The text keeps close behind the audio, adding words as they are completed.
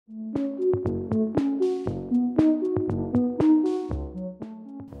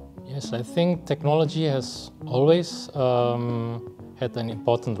Yes, I think technology has always had an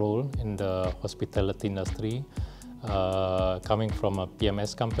important role in the hospitality industry. Coming from a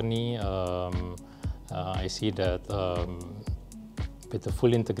PMS company, I see that with the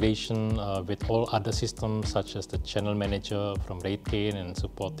full integration with all other systems such as the channel manager from RateGain and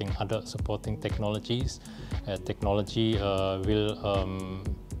supporting technologies, technology will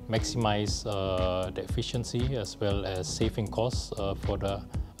maximize the efficiency as well as saving costs for the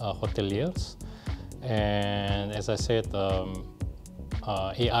hoteliers. And as I said,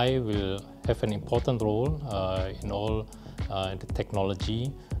 AI will have an important role in all the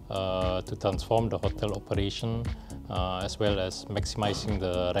technology to transform the hotel operation as well as maximizing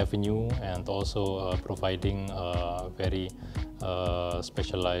the revenue and also providing very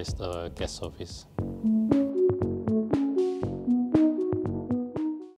specialized guest service.